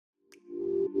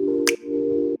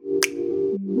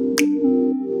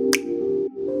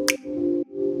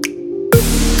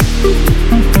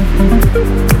In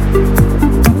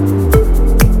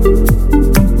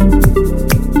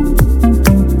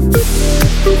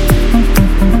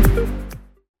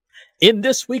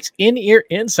this week's In-Ear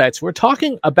Insights, we're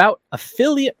talking about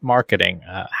affiliate marketing,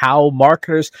 how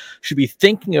marketers should be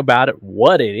thinking about it,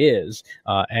 what it is,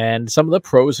 and some of the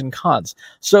pros and cons.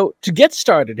 So to get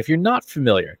started, if you're not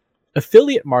familiar,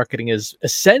 affiliate marketing is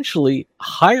essentially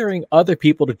hiring other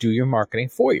people to do your marketing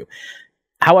for you.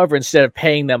 However, instead of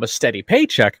paying them a steady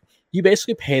paycheck, you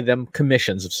basically pay them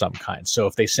commissions of some kind. So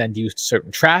if they send you certain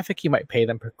traffic, you might pay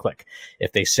them per click.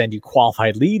 If they send you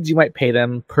qualified leads, you might pay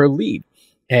them per lead.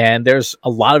 And there's a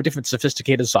lot of different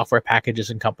sophisticated software packages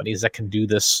and companies that can do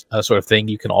this sort of thing.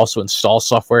 You can also install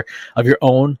software of your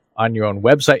own on your own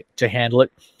website to handle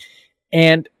it.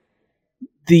 And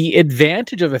the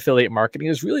advantage of affiliate marketing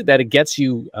is really that it gets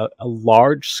you a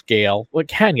large scale, well, it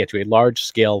can get you a large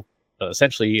scale,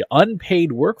 essentially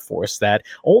unpaid workforce that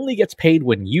only gets paid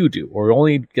when you do, or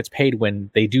only gets paid when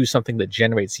they do something that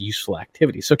generates useful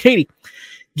activity. So Katie,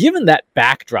 given that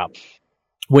backdrop,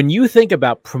 when you think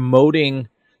about promoting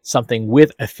something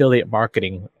with affiliate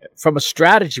marketing from a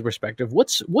strategy perspective,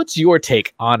 what's your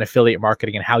take on affiliate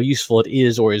marketing and how useful it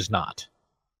is or is not?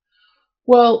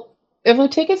 Well, if we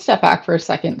take a step back for a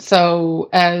second,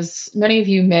 so as many of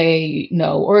you may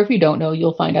know, or if you don't know,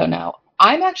 you'll find out now,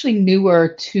 I'm actually newer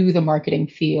to the marketing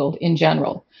field in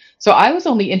general. So I was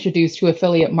only introduced to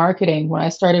affiliate marketing when I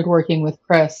started working with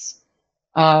Chris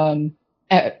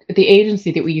at the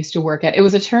agency that we used to work at. It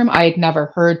was a term I had never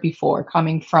heard before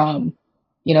coming from,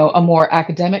 a more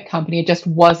academic company. It just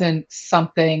wasn't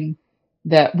something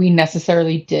that we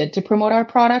necessarily did to promote our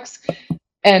products.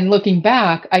 And looking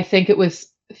back, I think it was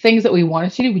things that we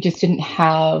wanted to do. We just didn't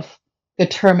have the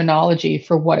terminology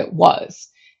for what it was.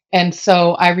 And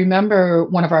so I remember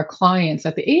one of our clients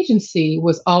at the agency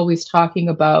was always talking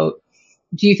about,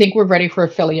 do you think we're ready for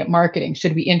affiliate marketing?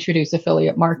 Should we introduce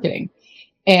affiliate marketing?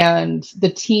 And the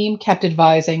team kept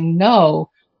advising, no,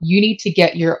 you need to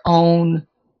get your own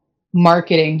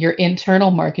marketing, your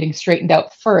internal marketing straightened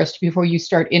out first before you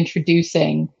start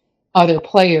introducing other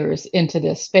players into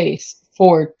this space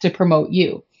to promote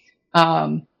you.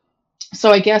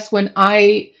 So I guess when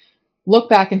I look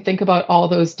back and think about all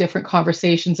those different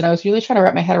conversations, and I was really trying to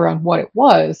wrap my head around what it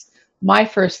was, my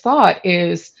first thought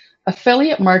is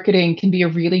affiliate marketing can be a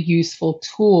really useful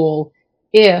tool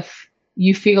if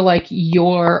you feel like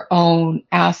your own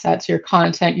assets, your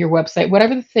content, your website,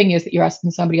 whatever the thing is that you're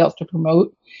asking somebody else to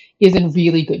promote is in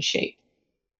really good shape.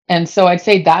 And so I'd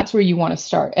say that's where you want to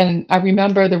start. And I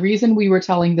remember the reason we were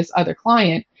telling this other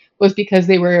client was because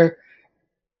they were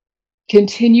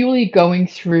continually going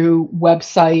through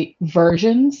website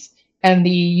versions and the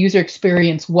user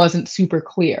experience wasn't super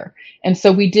clear. And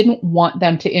so we didn't want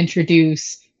them to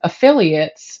introduce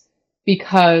affiliates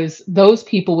because those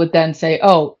people would then say,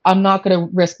 oh, I'm not going to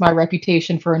risk my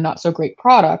reputation for a not so great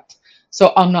product,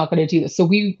 so I'm not going to do this. So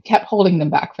we kept holding them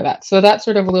back for that. So that's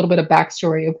sort of a little bit of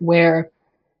backstory of where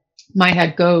my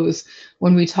head goes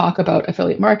when we talk about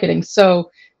affiliate marketing.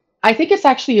 So I think it's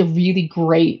actually a really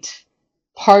great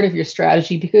part of your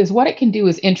strategy because what it can do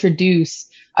is introduce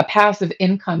a passive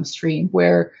income stream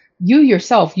where you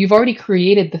yourself, you've already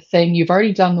created the thing, you've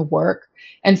already done the work,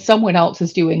 and someone else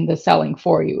is doing the selling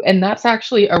for you. And that's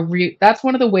actually that's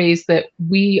one of the ways that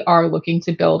we are looking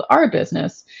to build our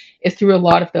business is through a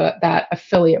lot of that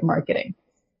affiliate marketing.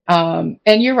 And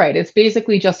you're right, it's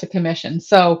basically just a commission.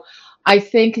 So I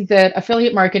think that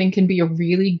affiliate marketing can be a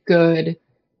really good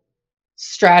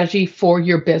strategy for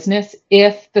your business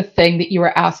if the thing that you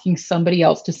are asking somebody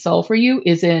else to sell for you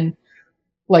is in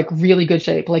like really good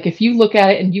shape. Like if you look at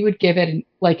it and you would give it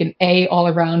like an A all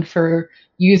around for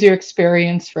user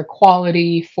experience, for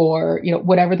quality, for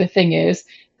whatever the thing is,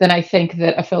 then I think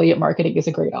that affiliate marketing is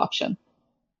a great option.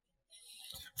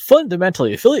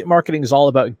 Fundamentally, affiliate marketing is all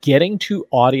about getting to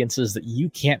audiences that you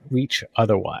can't reach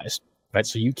otherwise. Right?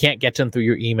 So you can't get to them through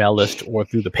your email list or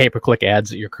through the pay-per-click ads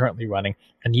that you're currently running.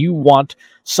 And you want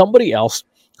somebody else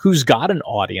who's got an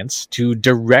audience to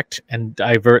direct and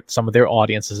divert some of their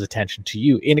audience's attention to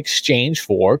you in exchange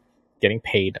for getting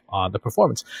paid on the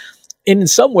performance. And in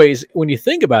some ways, when you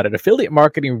think about it, affiliate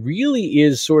marketing really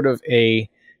is sort of a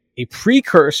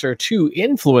precursor to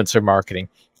influencer marketing.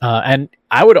 And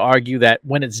I would argue that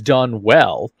when it's done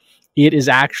well, it is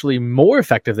actually more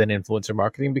effective than influencer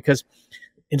marketing because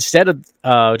instead of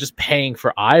just paying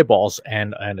for eyeballs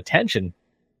and attention,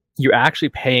 you're actually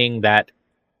paying that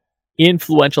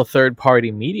influential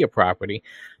third-party media property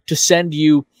to send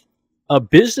you a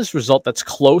business result that's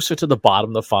closer to the bottom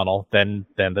of the funnel than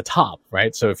the top,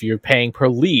 right? So if you're paying per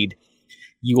lead,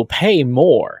 you will pay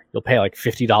more. You'll pay like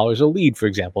 $50 a lead, for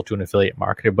example, to an affiliate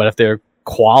marketer. But if they're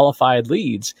qualified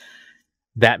leads,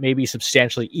 that may be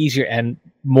substantially easier and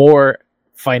more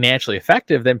financially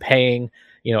effective than paying,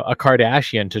 a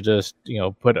Kardashian to just,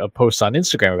 put a post on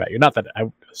Instagram about you. Not that I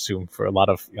would assume for a lot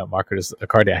of marketers, a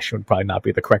Kardashian would probably not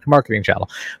be the correct marketing channel,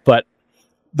 but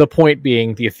the point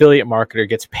being, the affiliate marketer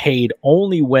gets paid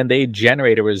only when they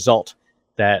generate a result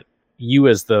that you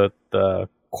as the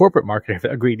corporate marketer have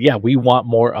agreed, yeah, we want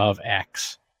more of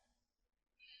X.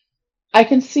 I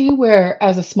can see where,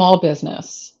 as a small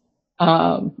business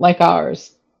like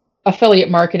ours,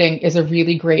 affiliate marketing is a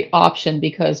really great option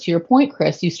because, to your point,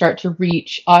 Chris, you start to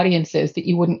reach audiences that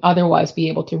you wouldn't otherwise be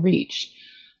able to reach.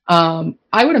 I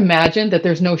would imagine that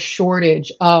there's no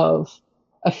shortage of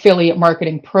affiliate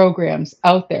marketing programs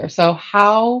out there. So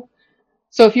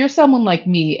if you're someone like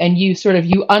me and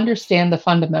you understand the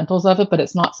fundamentals of it, but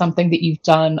it's not something that you've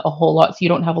done a whole lot, so you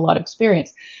don't have a lot of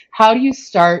experience, how do you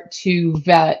start to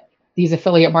vet these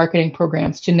affiliate marketing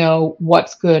programs to know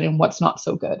what's good and what's not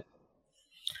so good?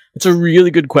 It's a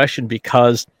really good question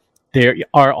because there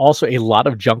are also a lot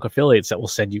of junk affiliates that will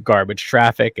send you garbage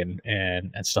traffic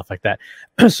and stuff like that.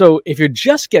 So if you're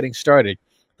just getting started,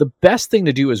 the best thing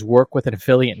to do is work with an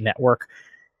affiliate network,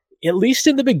 at least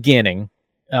in the beginning,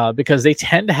 because they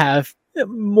tend to have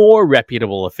more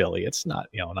reputable affiliates, not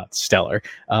stellar,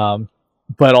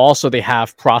 but also they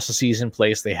have processes in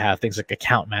place. They have things like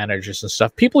account managers and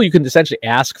stuff. People you can essentially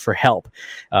ask for help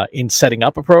in setting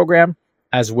up a program,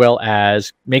 as well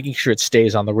as making sure it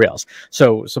stays on the rails.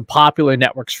 So some popular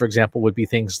networks, for example, would be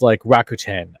things like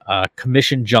Rakuten,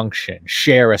 Commission Junction,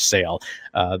 Share a Sale.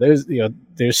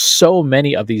 There's so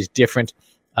many of these different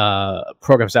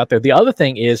programs out there. The other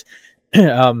thing is,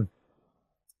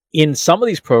 in some of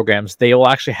these programs, they will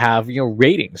actually have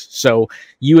ratings. So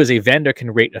you as a vendor can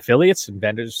rate affiliates, and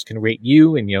vendors can rate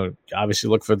you, and obviously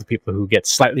look for the people who get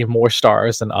slightly more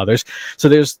stars than others. So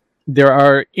there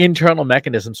are internal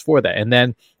mechanisms for that. And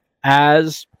then,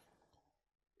 as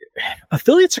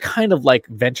affiliates are kind of like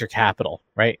venture capital,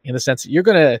 right? In the sense that you're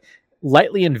going to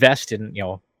lightly invest in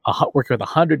working with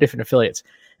 100 different affiliates,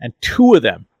 and 2 of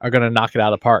them are going to knock it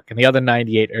out of the park, and the other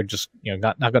 98 are just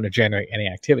not going to generate any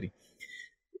activity.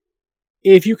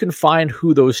 If you can find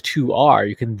who those 2 are,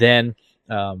 you can then,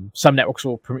 some networks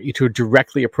will permit you to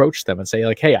directly approach them and say,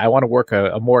 like, hey, I want to work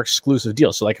a more exclusive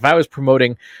deal. So like if I was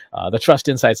promoting the Trust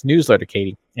Insights newsletter,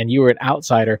 Katie, and you were an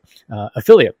outsider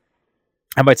affiliate,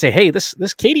 I might say, hey, this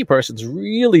Katie person's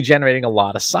really generating a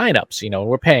lot of signups, and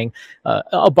we're paying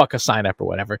 $1 a sign up or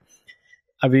whatever.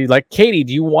 I'd be like, Katie,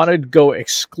 do you want to go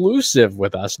exclusive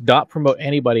with us, not promote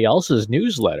anybody else's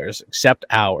newsletters except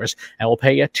ours, and we'll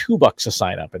pay you $2 a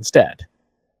sign up instead?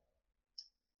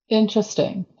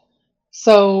 Interesting.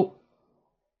 So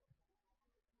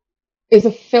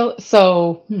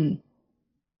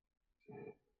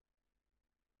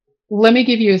let me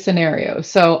give you a scenario.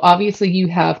 So obviously you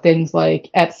have things like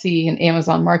Etsy and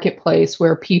Amazon Marketplace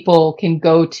where people can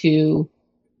go to,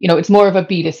 it's more of a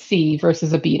B2C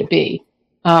versus a B2B.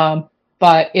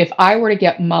 But if I were to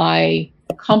get my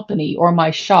company or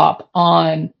my shop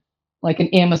on like an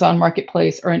Amazon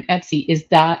Marketplace or an Etsy, is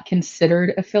that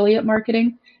considered affiliate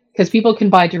marketing? Because people can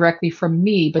buy directly from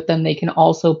me, but then they can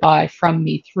also buy from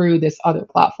me through this other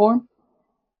platform.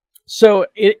 So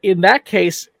in that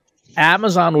case,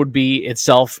 Amazon would be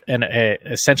itself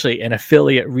essentially an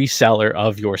affiliate reseller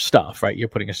of your stuff, right? You're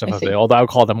putting your stuff out there, although I would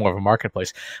call them more of a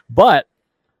marketplace. But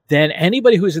then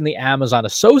anybody who's in the Amazon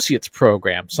Associates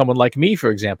program, someone like me,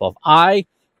 for example, if I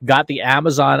got the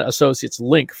Amazon Associates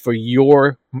link for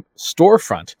your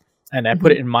storefront and I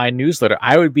put it in my newsletter,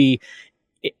 I would be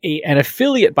an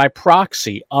affiliate by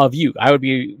proxy of you. I'd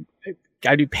be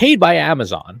paid by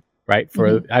Amazon, right?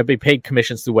 I'd be paid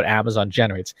commissions through what Amazon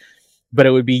generates, but it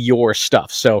would be your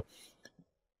stuff. So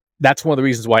that's one of the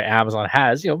reasons why Amazon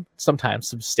has, sometimes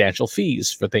substantial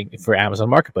fees for Amazon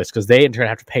Marketplace, because they in turn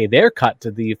have to pay their cut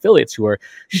to the affiliates who are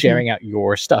sharing out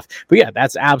your stuff. But yeah,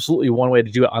 that's absolutely one way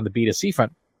to do it on the B2C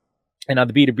front. And on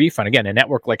the B2B front, again, a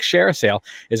network like Share a Sale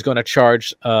is going to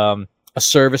charge a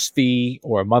service fee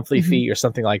or a monthly fee or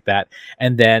something like that.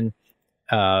 And then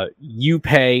you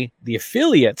pay the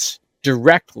affiliates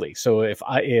directly. So if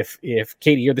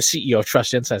Katie, you're the CEO of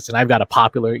Trust Insights and I've got a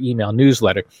popular email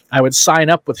newsletter, I would sign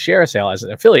up with Share a Sale as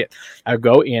an affiliate. I would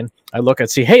go in, I look and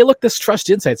see, hey, look, this Trust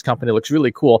Insights company looks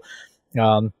really cool.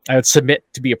 I would submit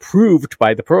to be approved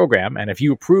by the program. And if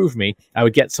you approve me, I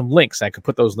would get some links. I could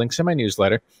put those links in my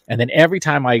newsletter. And then every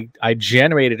time I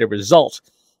generated a result,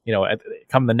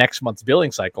 come the next month's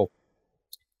billing cycle,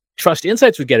 Trust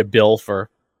Insights would get a bill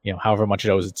for, however much it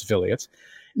owes its affiliates.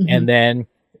 And then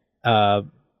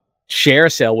Share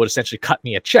Sale would essentially cut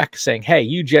me a check saying, hey,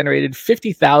 you generated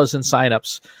 50,000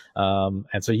 signups,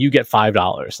 and so you get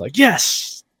 $5. Like,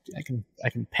 yes, I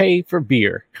can pay for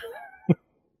beer.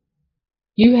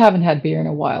 You haven't had beer in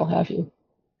a while, have you?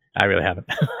 I really haven't.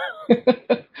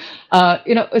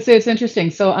 It's interesting.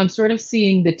 So I'm sort of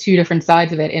seeing the two different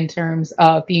sides of it in terms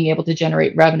of being able to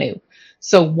generate revenue.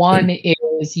 So one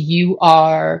is you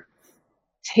are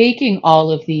taking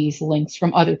all of these links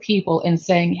from other people and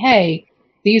saying, hey,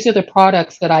 these are the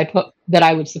products that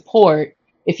I would support.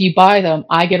 If you buy them,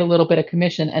 I get a little bit of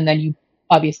commission, and then you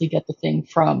obviously get the thing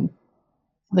from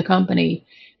the company.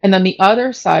 And then the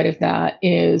other side of that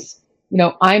is,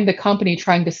 I'm the company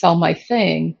trying to sell my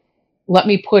thing. Let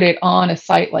me put it on a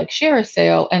site like Share a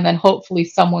Sale, and then hopefully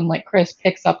someone like Chris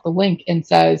picks up the link and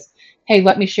says, hey,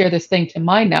 let me share this thing to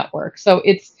my network. So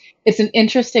it's an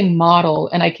interesting model,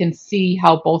 and I can see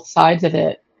how both sides of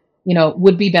it,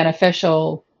 would be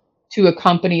beneficial to a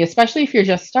company, especially if you're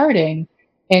just starting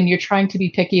and you're trying to be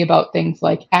picky about things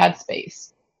like ad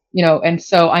space. And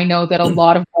so I know that a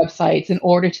lot of websites, in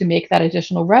order to make that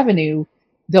additional revenue,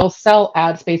 they'll sell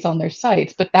ad space on their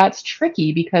sites, but that's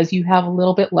tricky because you have a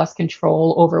little bit less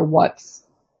control over what's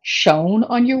shown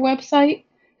on your website.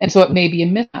 And so it may be a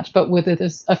mismatch. But with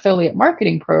this affiliate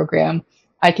marketing program,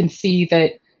 I can see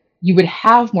that you would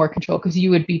have more control because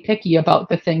you would be picky about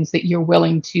the things that you're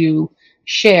willing to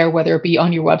share, whether it be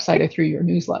on your website or through your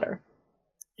newsletter.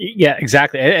 Yeah,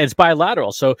 exactly. And it's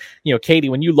bilateral. So, Katie,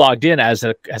 when you logged in as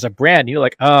a brand, you're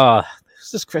like, oh,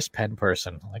 this Chris Penn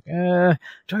person. Like,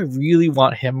 do I really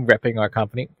want him repping our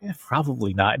company?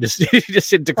 Probably not. Just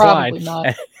hit decline.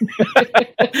 Probably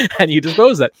not. And you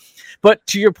dispose that. But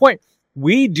to your point,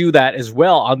 we do that as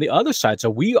well on the other side. So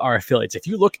we are affiliates. If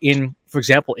you look in, for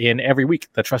example, in every week,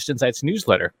 the Trust Insights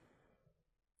newsletter,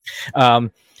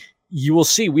 you will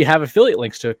see we have affiliate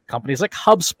links to companies like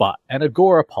HubSpot and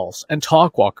Agorapulse and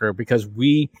TalkWalker, because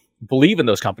we believe in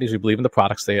those companies. We believe in the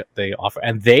products they offer,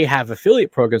 and they have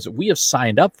affiliate programs that we have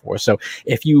signed up for. So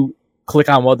if you click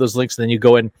on one of those links, then you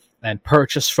go in and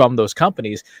purchase from those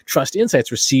companies, Trust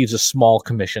Insights receives a small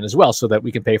commission as well, so that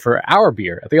we can pay for our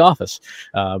beer at the office.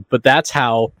 But that's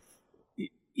how,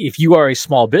 if you are a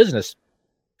small business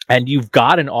and you've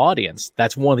got an audience,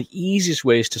 that's one of the easiest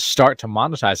ways to start to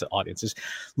monetize the audience. Is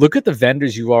look at the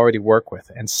vendors you already work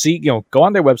with and see, go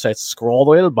on their websites, scroll all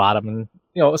the way to the bottom, and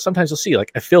sometimes you'll see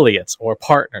like affiliates or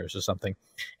partners or something.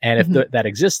 And if that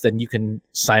exists, then you can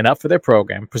sign up for their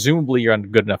program. Presumably you're on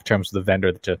good enough terms with the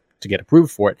vendor to get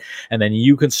approved for it. And then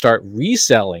you can start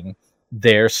reselling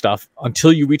their stuff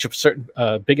until you reach a certain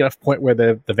big enough point where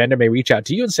the vendor may reach out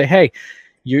to you and say, hey,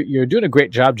 you're doing a great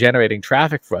job generating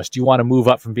traffic for us. Do you want to move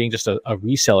up from being just a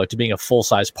reseller to being a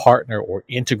full-size partner or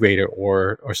integrator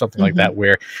or something like that,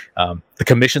 where the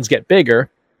commissions get bigger,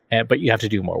 but you have to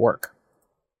do more work?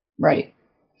 Right.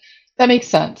 That makes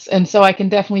sense. And so I can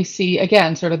definitely see,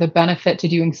 again, sort of the benefit to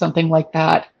doing something like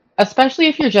that, especially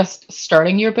if you're just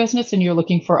starting your business and you're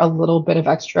looking for a little bit of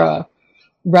extra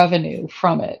revenue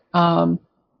from it.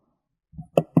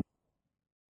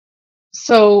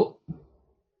 So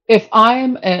if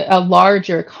I'm a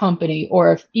larger company,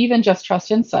 or if even just Trust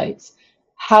Insights,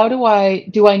 how do I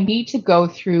need to go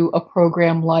through a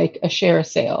program like a Share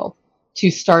Sale to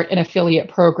start an affiliate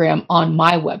program on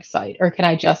my website? Or can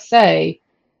I just say,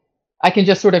 I can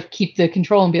just sort of keep the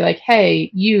control and be like,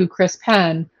 hey, you, Chris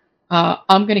Penn,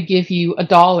 I'm going to give you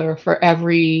 $1 for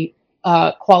every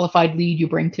qualified lead you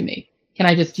bring to me. Can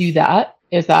I just do that?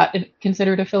 Is that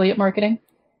considered affiliate marketing?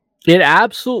 It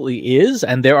absolutely is.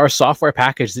 And there are software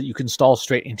packages that you can install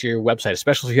straight into your website,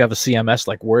 especially if you have a CMS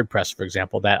like WordPress, for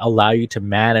example, that allow you to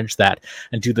manage that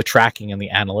and do the tracking and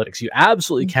the analytics. You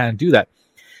absolutely can do that.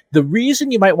 The reason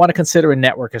you might want to consider a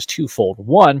network is twofold.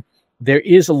 One, there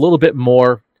is a little bit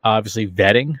more, obviously,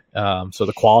 vetting. So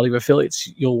the quality of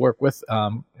affiliates you'll work with,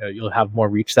 you'll have more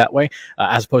reach that way,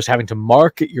 as opposed to having to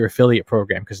market your affiliate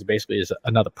program, because it basically is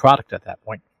another product at that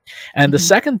point. And the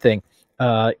second thing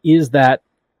is that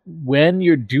when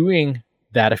you're doing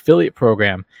that affiliate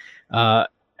program,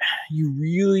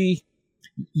 you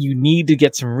need to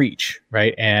get some reach,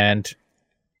 right? And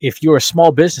if you're a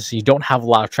small business and you don't have a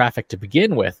lot of traffic to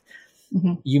begin with,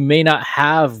 you may not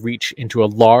have reach into a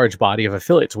large body of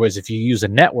affiliates. Whereas if you use a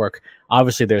network,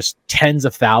 obviously there's tens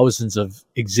of thousands of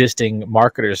existing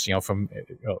marketers, from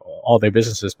all their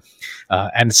businesses.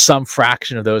 And some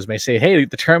fraction of those may say, hey,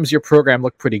 the terms of your program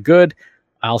look pretty good.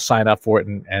 I'll sign up for it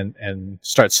and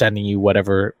start sending you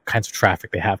whatever kinds of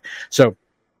traffic they have. So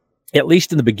at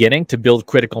least in the beginning, to build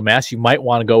critical mass, you might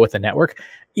want to go with a network.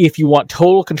 If you want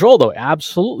total control, though,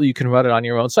 absolutely you can run it on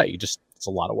your own site. It's a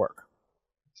lot of work.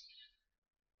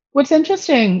 What's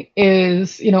interesting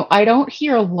is, I don't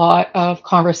hear a lot of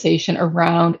conversation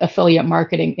around affiliate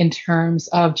marketing in terms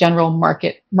of general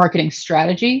marketing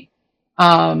strategy.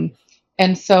 Um,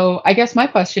 and so I guess my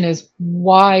question is,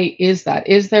 why is that?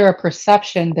 Is there a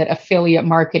perception that affiliate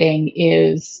marketing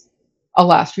is a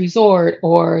last resort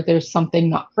or there's something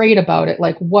not great about it?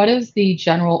 Like, what is the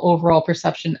general overall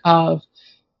perception of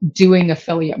doing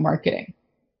affiliate marketing?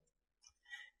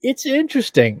 It's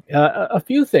interesting. A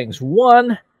few things.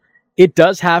 One, it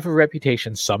does have a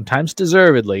reputation, sometimes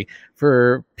deservedly,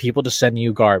 for people to send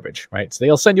you garbage, right? So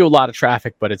they'll send you a lot of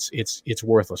traffic, but it's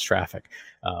worthless traffic.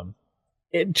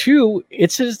 And two,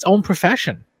 it's its own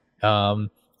profession.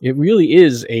 It really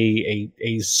is a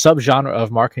subgenre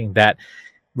of marketing that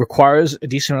requires a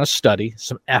decent amount of study,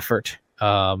 some effort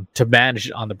to manage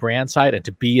it on the brand side and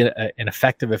to be an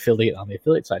effective affiliate on the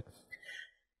affiliate side.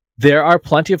 There are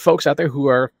plenty of folks out there who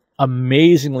are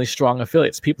amazingly strong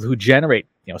affiliates, people who generate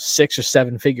 6 or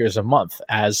 7 figures a month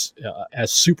as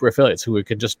super affiliates who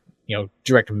could just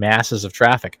direct masses of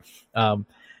traffic.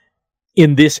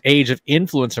 In this age of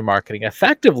influencer marketing,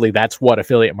 effectively that's what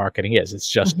affiliate marketing is. It's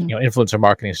just Mhm. influencer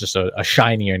marketing is just a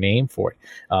shinier name for it,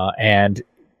 and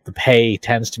the pay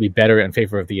tends to be better in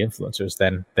favor of the influencers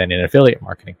than in affiliate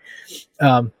marketing.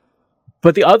 Um,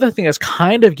 but the other thing that's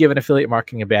kind of given affiliate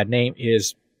marketing a bad name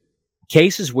is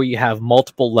cases where you have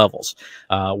multiple levels,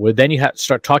 where then you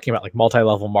start talking about like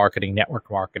multi-level marketing,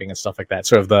 network marketing, and stuff like that.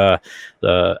 Sort of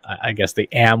the I guess the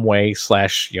Amway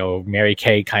slash Mary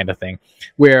Kay kind of thing,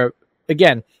 where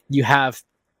again you have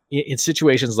in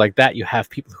situations like that you have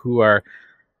people who are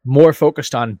more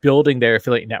focused on building their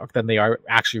affiliate network than they are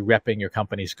actually repping your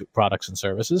company's products and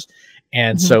services,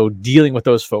 and Mhm. so dealing with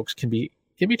those folks can be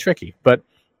tricky, but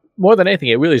more than anything,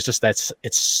 it really is just that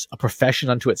it's a profession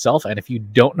unto itself. And if you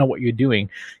don't know what you're doing,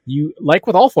 you like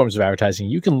with all forms of advertising,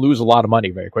 you can lose a lot of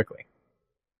money very quickly.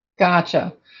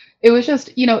 Gotcha. It was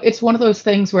just, it's one of those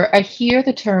things where I hear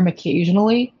the term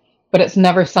occasionally, but it's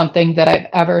never something that I've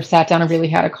ever sat down and really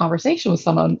had a conversation with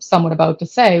someone about to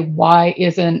say,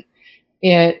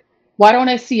 it, why don't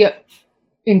I see it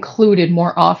included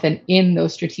more often in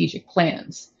those strategic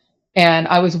plans? And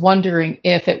I was wondering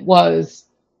if it was,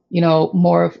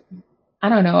 more of, I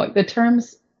don't know, the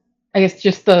terms, I guess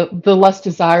just the less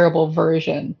desirable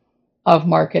version of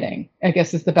marketing, I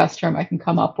guess is the best term I can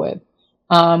come up with.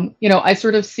 I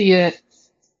sort of see it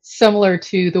similar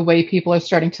to the way people are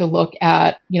starting to look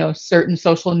at, certain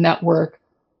social network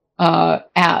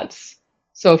ads.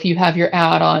 So if you have your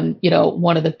ad on,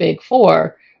 one of the big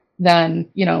four, then,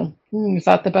 is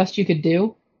that the best you could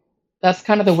do? That's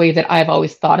kind of the way that I've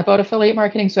always thought about affiliate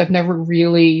marketing. So I've never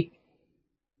really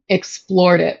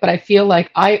explored it, but I feel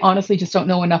like I honestly just don't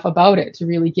know enough about it to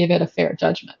really give it a fair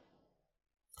judgment.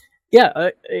 Yeah,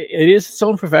 it is its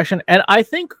own profession. And I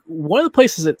think one of the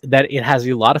places that it has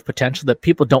a lot of potential that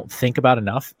people don't think about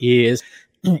enough is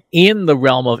in the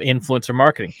realm of influencer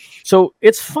marketing. So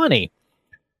it's funny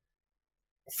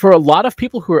for a lot of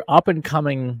people who are up and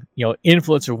coming,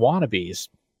 influencer wannabes.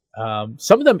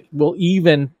 Some of them will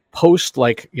even post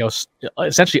like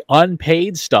essentially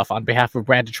unpaid stuff on behalf of a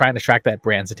brand to try and attract that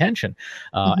brand's attention,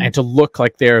 Mhm. and to look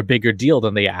like they're a bigger deal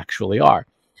than they actually are.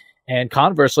 And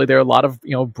conversely, there are a lot of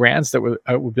brands that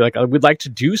would be like, we'd like to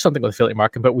do something with affiliate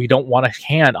marketing, but we don't want to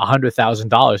hand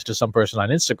 $100,000 to some person on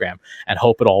Instagram and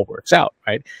hope it all works out,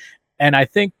 right? And I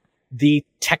think the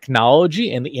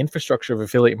technology and the infrastructure of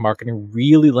affiliate marketing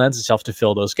really lends itself to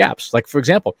fill those gaps. Like, for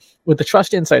example, with the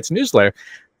Trust Insights newsletter,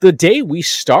 the day we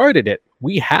started it,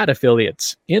 we had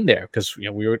affiliates in there because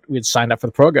we had signed up for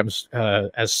the programs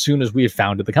as soon as we had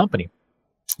founded the company.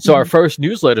 So our Mhm. first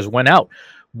newsletters went out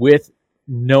with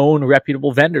known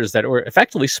reputable vendors that were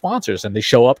effectively sponsors, and they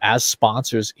show up as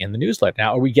sponsors in the newsletter.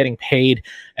 Now, are we getting paid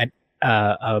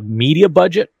a media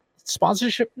budget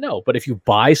sponsorship? No. But if you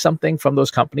buy something from those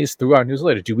companies through our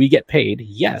newsletter, do we get paid?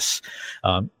 Yes.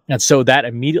 And so that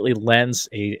immediately lends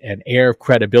an air of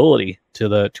credibility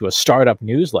to a startup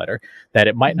newsletter that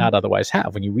it might Mhm. not otherwise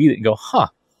have. When you read it and go, huh,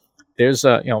 there's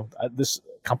this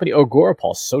company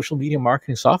Agorapulse, social media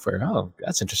marketing software. Oh,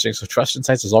 that's interesting. So Trust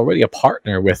Insights is already a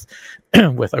partner with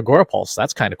with Agorapulse.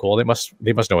 That's kind of cool. They must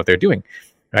know what they're doing,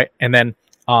 right? And then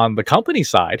on the company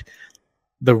side,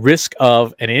 the risk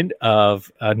of a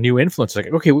new influencer,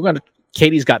 like, okay, we're going to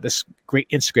Katie's got this great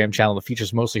Instagram channel that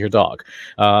features mostly her dog.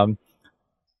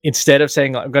 Instead of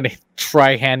saying I'm going to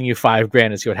try handing you $5,000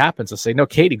 and see what happens, I'll say, no,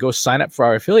 Katie, go sign up for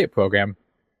our affiliate program.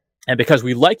 And because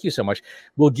we like you so much,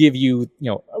 we'll give you,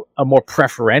 a more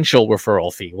preferential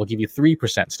referral fee. We'll give you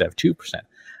 3% instead of 2%.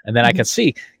 And then I Mhm. can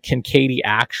see, can Katie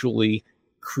actually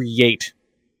create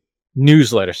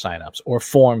newsletter signups or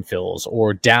form fills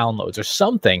or downloads or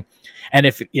something. And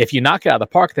if you knock it out of the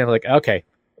park, then like, okay,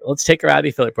 let's take her out of the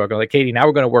affiliate program. Like, Katie, now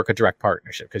we're going to work a direct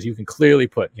partnership because you can clearly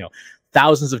put,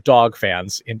 thousands of dog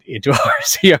fans into our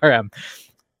CRM.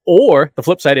 Or the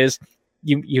flip side is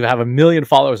you have 1 million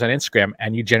followers on Instagram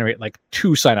and you generate like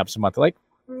 2 signups a month. Like,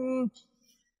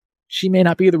 she may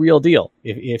not be the real deal.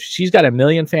 If she's got 1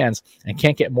 million fans and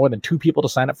can't get more than 2 people to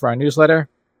sign up for our newsletter,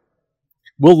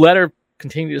 we'll let her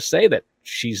continue to say that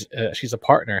she's a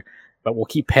partner, but we'll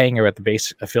keep paying her at the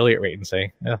base affiliate rate and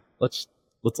say, yeah, let's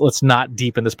not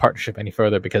deepen this partnership any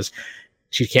further because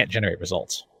she can't generate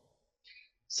results.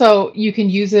 So you can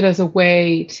use it as a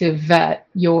way to vet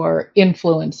your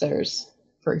influencers,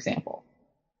 for example.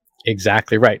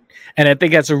 Exactly right. And I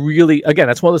think that's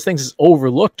that's one of those things that's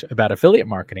overlooked about affiliate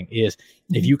marketing is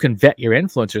if you can vet your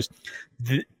influencers,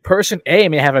 the person A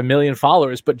may have 1 million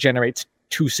followers, but generates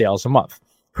 2 sales a month.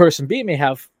 Person B may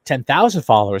have 10,000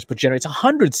 followers, but generates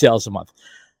 100 sales a month.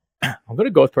 I'm going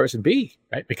to go with person B,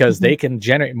 right? Because they can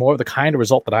generate more of the kind of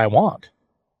result that I want.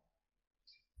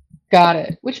 Got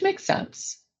it. Which makes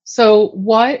sense. So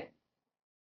what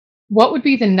would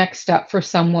be the next step for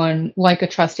someone like a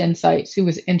Trust Insights who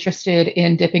is interested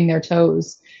in dipping their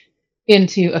toes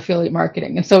into affiliate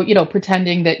marketing? And so,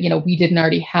 pretending that, we didn't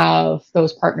already have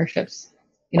those partnerships,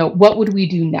 what would we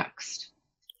do next?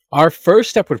 Our first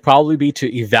step would probably be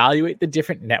to evaluate the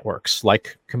different networks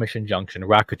like Commission Junction,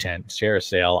 Rakuten,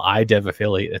 ShareASale, iDev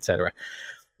Affiliate, etc.,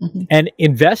 and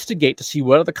investigate to see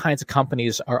what other kinds of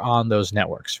companies are on those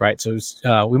networks, right? So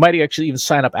we might actually even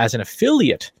sign up as an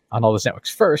affiliate on all those networks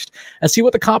first and see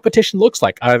what the competition looks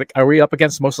like. Are we up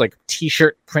against most like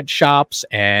t-shirt print shops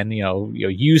and,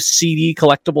 used CD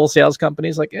collectible sales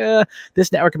companies? Like,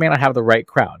 this network may not have the right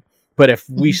crowd. But if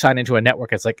we sign into a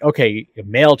network, it's like, okay,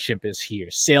 MailChimp is here,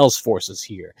 Salesforce is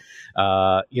here,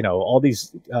 all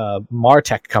these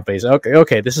MarTech companies.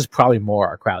 Okay, this is probably more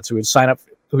our crowd. So we'd sign up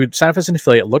as an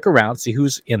affiliate, look around, see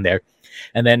who's in there,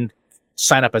 and then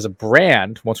sign up as a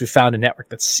brand once we found a network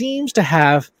that seems to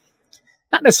have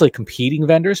not necessarily competing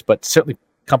vendors, but certainly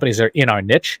companies that are in our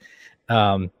niche.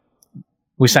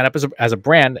 We sign up as a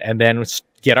brand and then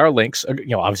get our links,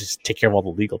 obviously take care of all the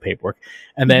legal paperwork,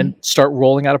 and then start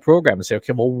rolling out a program and say,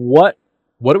 okay, well, what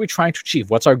are we trying to achieve?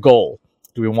 What's our goal?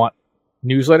 Do we want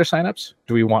newsletter signups?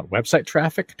 Do we want website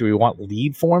traffic? Do we want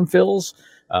lead form fills?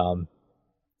 And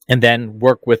then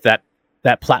work with that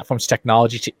platform's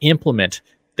technology to implement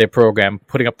their program,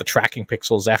 putting up the tracking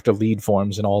pixels after lead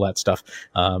forms and all that stuff.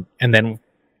 And then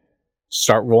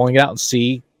start rolling it out and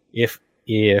see if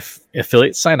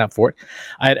affiliates sign up for it.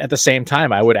 At the same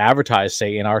time, I would advertise,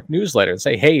 say, in our newsletter and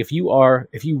say, hey, if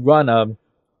you run a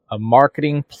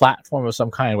marketing platform of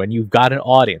some kind, when you've got an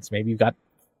audience, maybe you've got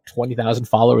 20,000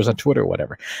 followers on Twitter or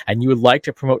whatever, and you would like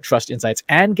to promote Trust Insights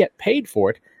and get paid for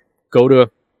it, go to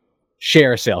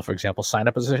ShareASale, for example, sign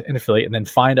up as an affiliate and then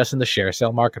find us in the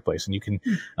ShareASale marketplace. And you can,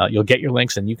 you'll get your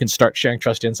links and you can start sharing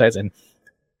Trust Insights, and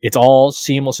it's all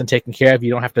seamless and taken care of. You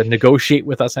don't have to negotiate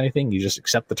with us anything. You just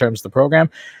accept the terms of the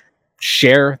program,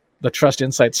 share the Trust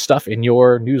Insights stuff in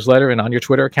your newsletter and on your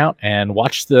Twitter account, and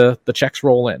watch the checks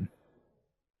roll in.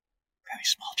 Very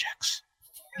small checks.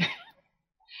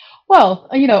 Well,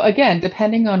 again,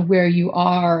 depending on where you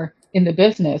are in the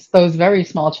business, those very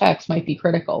small checks might be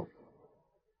critical.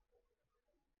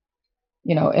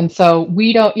 And so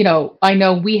we don't, I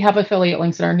know we have affiliate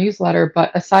links in our newsletter,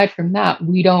 but aside from that,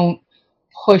 we don't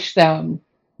push them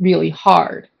really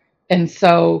hard. And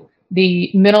so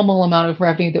the minimal amount of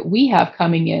revenue that we have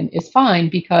coming in is fine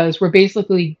because we're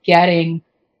basically getting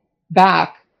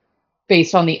back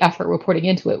based on the effort we're putting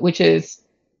into it, which is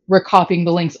we're copying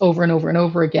the links over and over and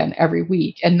over again every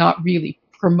week and not really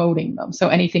promoting them. So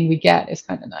anything we get is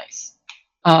kind of nice.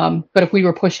 But if we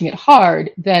were pushing it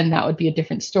hard, then that would be a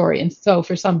different story. And so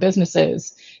for some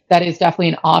businesses, that is definitely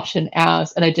an option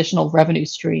as an additional revenue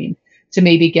stream to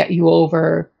maybe get you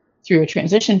over through a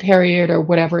transition period or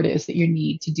whatever it is that you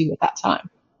need to do at that time.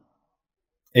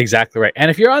 Exactly right.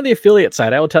 And if you're on the affiliate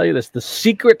side, I will tell you this, the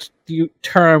secret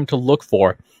term to look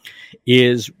for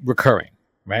is recurring,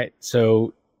 right?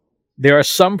 So there are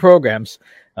some programs,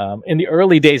 in the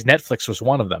early days, Netflix was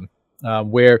one of them,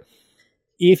 where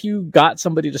if you got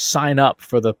somebody to sign up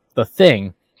for the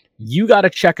thing, you got to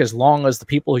check as long as the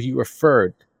people you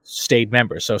referred stayed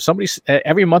members. So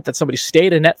every month that somebody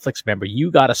stayed a Netflix member, you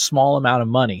got a small amount of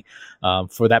money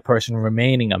for that person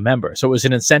remaining a member. So it was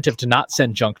an incentive to not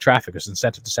send junk traffic. It was an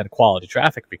incentive to send quality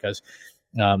traffic because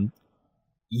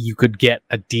you could get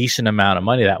a decent amount of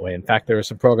money that way. In fact, there were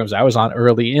some programs I was on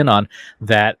early on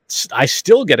that I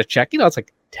still get a check. It's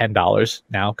like $10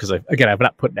 now because I've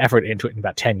not put effort into it in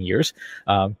about 10 years.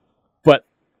 But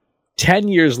 10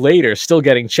 years later, still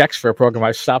getting checks for a program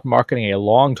I stopped marketing a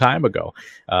long time ago,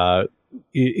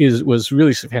 was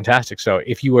really fantastic. So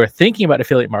if you are thinking about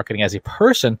affiliate marketing as a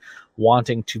person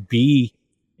wanting to be,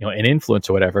 an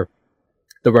influencer or whatever,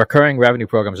 the recurring revenue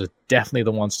programs are definitely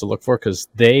the ones to look for, because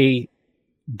they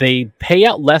pay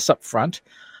out less up front,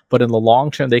 but in the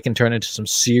long term, they can turn into some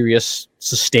serious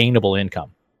sustainable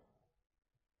income.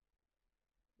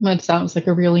 That sounds like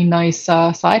a really nice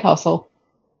side hustle.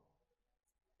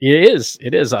 It is.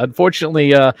 It is.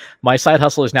 Unfortunately, my side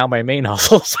hustle is now my main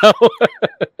hustle. So,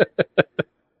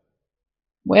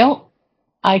 well,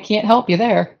 I can't help you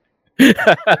there.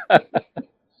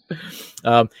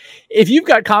 If you've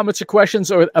got comments or questions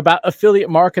about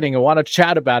affiliate marketing and want to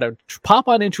chat about it, pop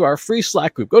on into our free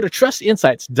Slack group. Go to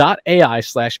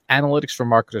trustinsights.ai/analytics for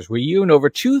marketers, where you and over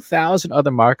 2,000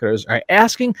 other marketers are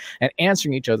asking and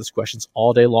answering each other's questions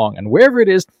all day long. And wherever it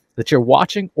is that you're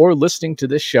watching or listening to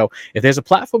this show, if there's a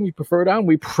platform you prefer it on,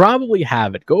 we probably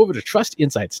have it. Go over to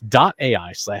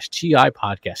trustinsights.ai/TI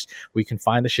podcast, where you can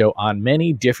find the show on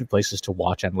many different places to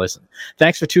watch and listen.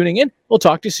 Thanks for tuning in. We'll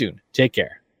talk to you soon. Take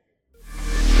care.